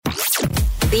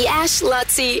The Ash,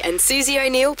 Lutzi and Susie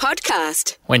O'Neill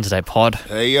podcast. Wednesday pod.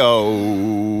 Hey,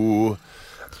 yo.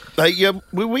 Hey,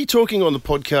 were we talking on the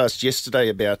podcast yesterday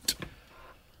about...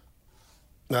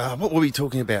 what were we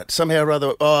talking about? Somehow or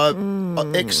other...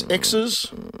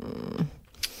 exes?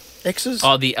 Exes?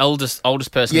 Oh, the oldest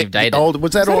person you've dated.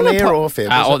 Was that on air or off air?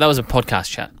 That was a podcast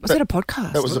chat. Was that a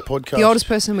podcast? That was a podcast. The oldest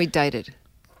person we dated.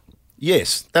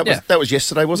 Yes, that was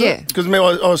yesterday, wasn't Yeah. it? Because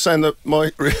I was saying that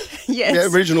my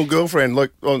Yes. original girlfriend,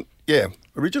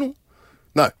 original?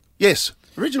 No, yes,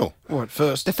 original. What,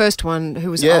 first? The first one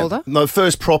who was Yeah, older. no,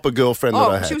 first proper girlfriend that I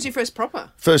Oh, had. she was your first proper.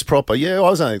 First proper, yeah, I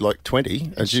was only like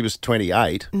 20 and she was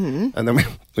 28. Mm-hmm. And then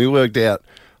we worked out,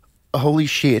 holy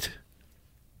shit,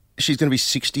 she's going to be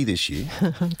 60 this year.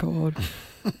 God.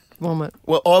 Vomit.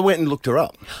 Well, I went and looked her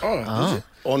up Did you?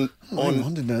 on I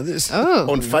didn't know this. Oh.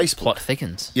 on Facebook Plot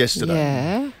thickens. yesterday.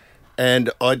 Yeah.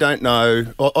 And I don't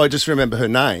know, I just remember her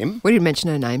name. We didn't mention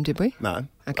her name, did we? No,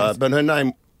 Okay. but her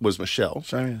name was Michelle.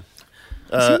 Shame you.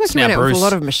 So you must now have went out with Bruce. a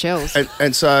lot of Michelles.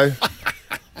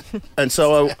 And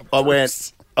so I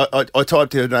went, I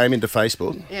typed her name into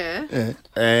Facebook. Yeah.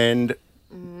 And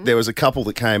there was a couple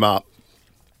that came up,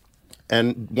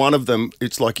 and one of them,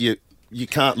 it's like you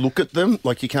can't look at them,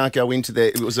 like you can't go into there.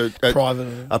 It was a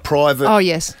private. Oh,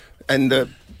 yes. And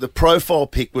the profile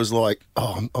pic was like,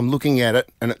 I'm looking at it,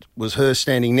 and it was her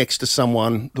standing next to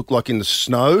someone, looked like in the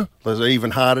snow. It was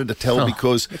even harder to tell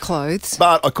because... The clothes.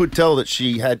 But I could tell that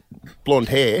she had blonde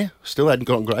hair, still hadn't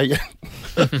gone grey yet.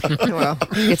 Well,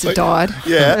 it's dyed.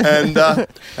 Yeah,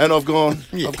 and I've gone,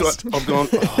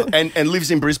 and lives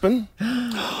in Brisbane.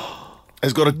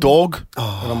 Has got a dog,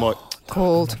 and I'm like,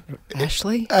 Called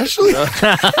Ashley. Ashley?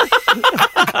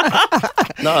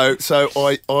 no. So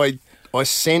I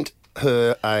sent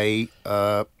her a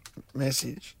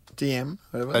Message. DM.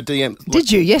 Whatever. DM.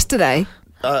 Did you yesterday?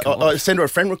 I sent her a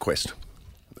friend request.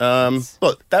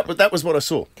 Look, that was what I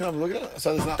saw. Can I have a look at it?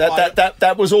 So there's not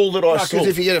That was all that I saw. Because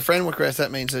if you get a friend request,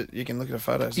 that means that you can look at the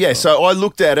photos. Yeah, as well. so I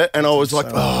looked at it and I was like,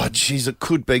 So- oh, geez, it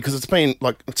could be, because it's been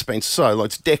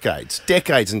it's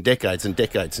decades and decades and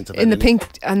decades since I've In the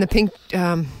had pink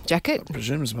jacket.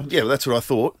 presume as much. Yeah, well, that's what I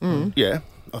thought. Mm. Yeah,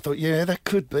 I thought, yeah, that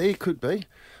could be.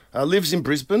 Lives in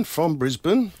Brisbane, from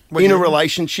Brisbane, What in do a you-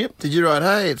 relationship. Did you write,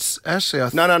 hey, it's Ashley?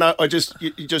 No.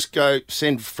 You just go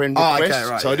send friend Oh, okay, request.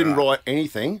 right, So I yeah, didn't right. write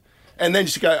anything, and then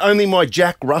just go, only my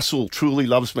Jack Russell truly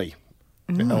loves me.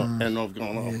 Mm. And I've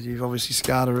gone, Yeah, you've obviously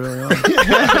scarred her early on.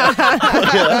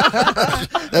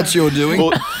 That's your doing.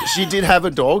 Well, she did have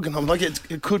a dog, and I'm like,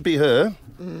 it could be her.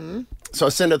 So I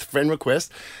sent her the friend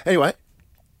request. Anyway,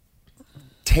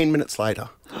 10 minutes later,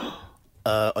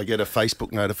 I get a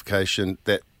Facebook notification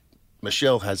that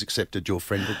Michelle has accepted your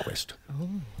friend request.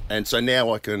 And so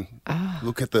now I can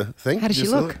look at the thing. How does she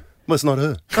Just look? Well, it's not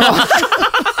her.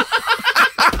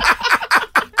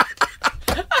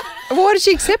 Why did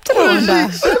she accept it, I wonder?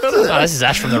 Oh, this is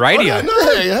Ash from the radio.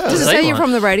 Does it say you're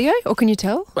from the radio, or can you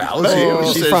tell?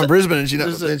 Well, She's from Brisbane, and she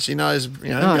knows, Ashley yeah,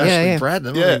 yeah.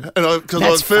 Bradham. Yeah, and because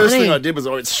That's the first funny. thing I did was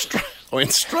I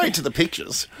went straight to the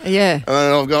pictures. Yeah. And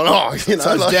then I've gone, So it's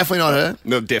definitely not her.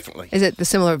 No, definitely. Is it the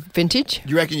similar vintage?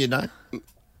 You reckon you'd know?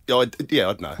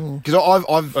 I'd know. Because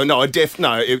I've Oh, no,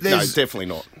 There's- definitely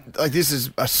not. like this is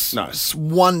No.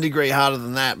 1 degree harder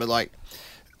than that, but like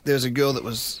there's a girl that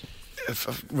was a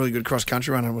really good cross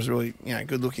country runner and was really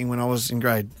good looking when I was in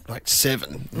grade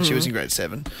 7 and she was in grade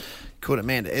 7, called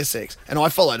Amanda Essex, and I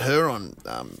followed her on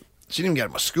she didn't go to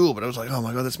my school, but I was like, oh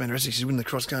my god, that's Amanda Essex, she's winning the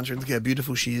cross country, look how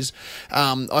beautiful she is.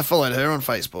 I followed her on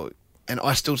Facebook, and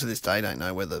I still to this day don't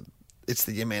know whether it's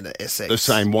the Amanda Essex. The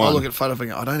same one. I look at photo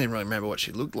and go, I don't even really remember what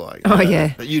she looked like. Oh,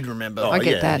 yeah. But you'd remember. I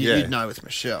get that. yeah. You'd know with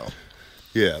Michelle.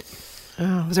 Yeah.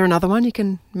 Oh, was there another one you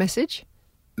can message?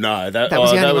 No, that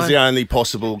was the only was one. the only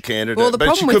possible candidate. Well, the but she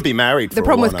problem could with- be married for The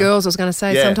problem all with I know. girls, I was going to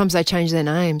say, Yeah. sometimes they change their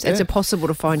names. It's Yeah. impossible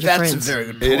to find your That's friends. a very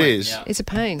good point. It is. Yeah. It's a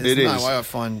pain. It There's is. no way I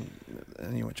find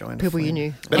anyone joined. People you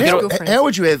knew. But Like how, school friends. how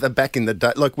would you ever, back in the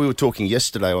day, like we were talking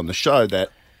yesterday on the show, that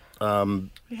How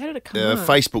did it come up?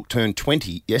 Facebook turned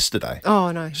 20 yesterday,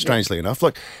 Oh, no. strangely enough.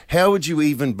 Like, how would you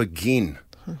even begin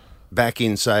back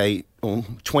in, say,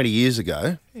 20 years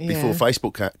ago, before Yeah.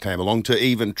 Facebook came along, to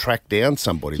even track down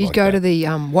somebody You'd like go that? to the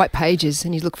white pages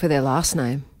and you'd look for their last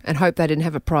name and hope they didn't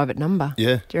have a private number.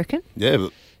 Yeah. Do you reckon? Yeah,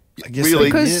 but I guess really,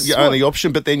 Because your what- only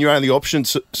option, but then your only option,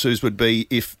 Suze, would be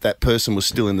if that person was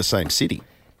still in the same city.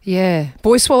 Yeah.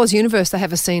 Boy Swallows Universe, they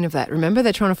have a scene of that. Remember?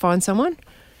 They're trying to find someone.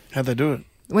 How'd they do it?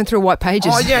 Went through white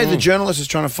pages. Oh yeah, the journalist is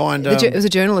trying to find. It was a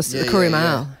journalist at yeah, the Courier yeah,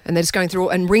 Mail, and they're just going through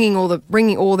and ringing all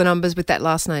the numbers with that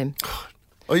last name.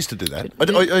 I used to do that.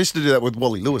 I used to do that with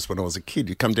Wally Lewis when I was a kid.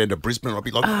 You'd come down to Brisbane and I'd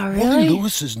be like, Oh, Wally really?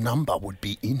 Lewis's number would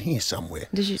be in here somewhere.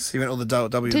 Did you? So you went all the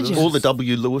W. Did you? All the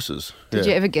W. Lewises. Did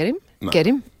you ever get him? No. Get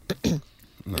him?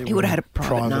 He would have had a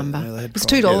private number. Yeah, they had It's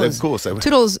private. $2. Yeah, of course they would.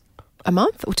 $2 a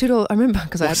month or $2? I remember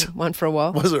because I had one for a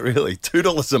while. Was it really?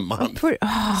 $2 a month?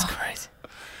 Oh, Crazy.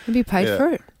 have you paid Yeah. for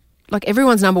it? Like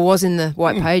everyone's number was in the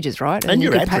white pages, right? And you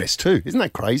your could pay- address too. Isn't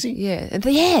that crazy? Yeah.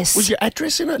 Yes. Was your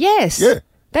address in it? Yes. Yeah.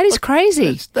 That is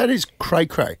crazy. That is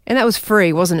cray-cray. And that was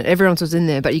free, wasn't it? Everyone's was in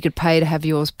there, but you could pay to have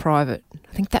yours private.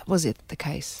 I think that was the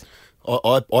case.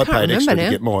 I paid extra remember to now.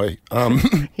 get my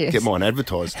Yes. get mine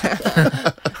advertised.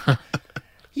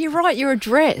 You're right. Your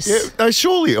address. Yeah, no,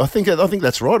 surely. I think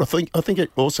that's right. I think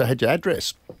it also had your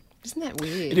address. Isn't that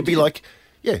weird? It'd be like,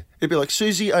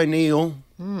 Susie O'Neill,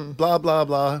 blah blah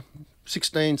blah,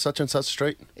 16 such and such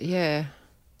street. Yeah.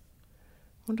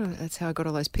 Wonder if that's how I got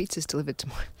all those pizzas delivered to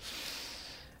my.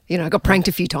 You know, I got pranked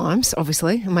a few times.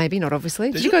 Obviously, maybe not.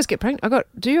 Obviously, did you guys get pranked?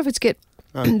 Do you ever get?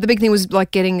 The big thing was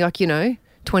like getting 20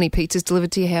 pizzas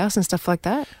delivered to your house and stuff like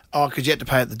that. Oh, because you had to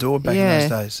pay at the door back Yeah. in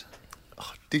those days.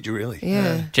 Did you really?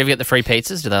 Yeah. Did you ever get the free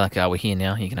pizzas? Did they like, we're here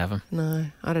now, you can have them? No,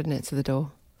 I didn't answer the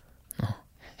door.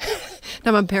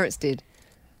 No, my parents did.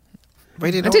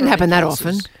 We did It didn't happen that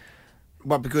often.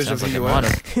 But because Sounds of like who it you might were.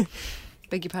 have.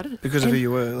 Beg your pardon? Because of who you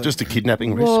were. Like, Just a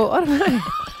kidnapping risk. Well, I don't know.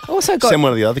 Also got. Send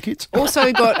one of the other kids. Also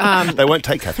got. They won't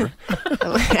take Catherine.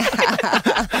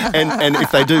 and if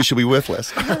they do, she'll be worthless.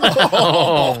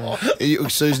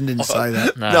 Susan didn't say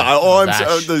that. No, I'm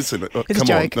Dash. listen. It's a Come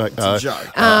joke. on. It's a joke.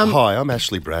 Hi, I'm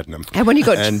Ashley Bradnam. And when you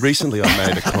got. And recently I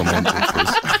made a comment which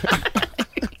was,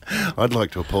 I'd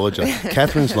like to apologise.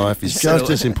 Catherine's life is just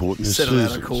as important as Settle out of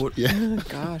Susan's. court. Yeah. Oh,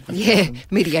 God. Yeah,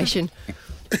 mediation.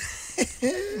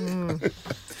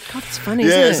 God, it's funny,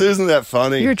 Yes, isn't it? isn't that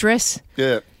funny? Your address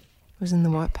Yeah. was in the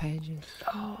white pages.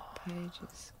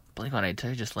 Pages.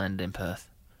 Blink-182 just landed in Perth.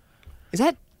 Is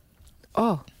that?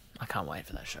 Oh, I can't wait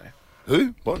for that show.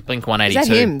 Who? What? Blink-182. is that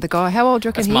him? The guy? How old do you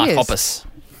reckon That's he Mark is? Hoppus.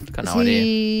 Got Is no idea.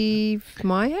 he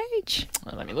my age?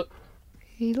 Let me look.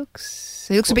 He looks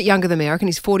a bit younger than me. I reckon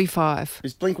he's 45.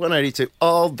 Is Blink-182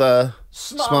 all the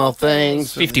small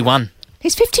things? 51.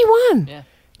 He's 51. Yeah.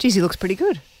 Geez, he looks pretty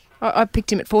good. I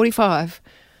picked him at 45.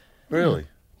 Really?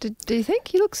 Do you think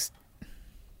he looks?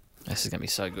 This is going to be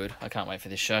so good. I can't wait for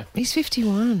this show. He's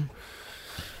 51.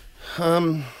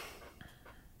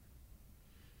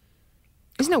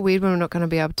 Isn't it weird when we're not going to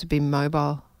be able to be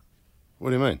mobile What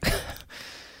do you mean?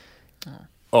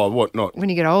 Oh, what not? when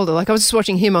you get older? Like I was just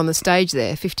watching him on the stage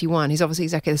there, 51. He's obviously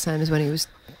exactly the same as when he was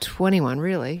 21,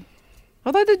 really.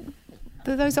 Although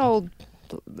those old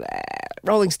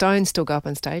Rolling Stones still go up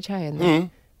on stage, hey, and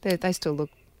they still look.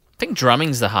 I think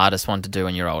drumming's the hardest one to do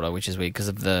when you're older, which is weird because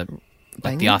of the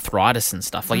Banging? arthritis and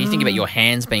stuff. Like you think about your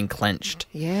hands being clenched.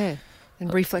 Yeah,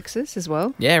 and reflexes as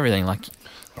well. Yeah, everything like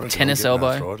I reckon tennis I'll get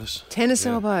elbow. arthritis. Tennis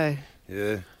elbow.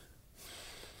 Yeah.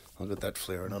 I'll get that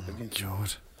flaring up again.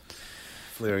 God.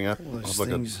 Flaring up. All those I've like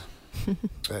things. a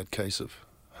bad case of...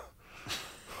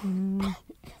 We'll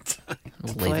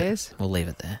leave Flares. it. We'll leave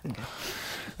it there.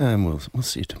 And we'll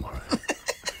see you tomorrow.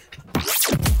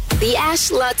 The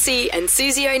Ash, Lutzi and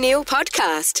Susie O'Neill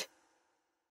podcast.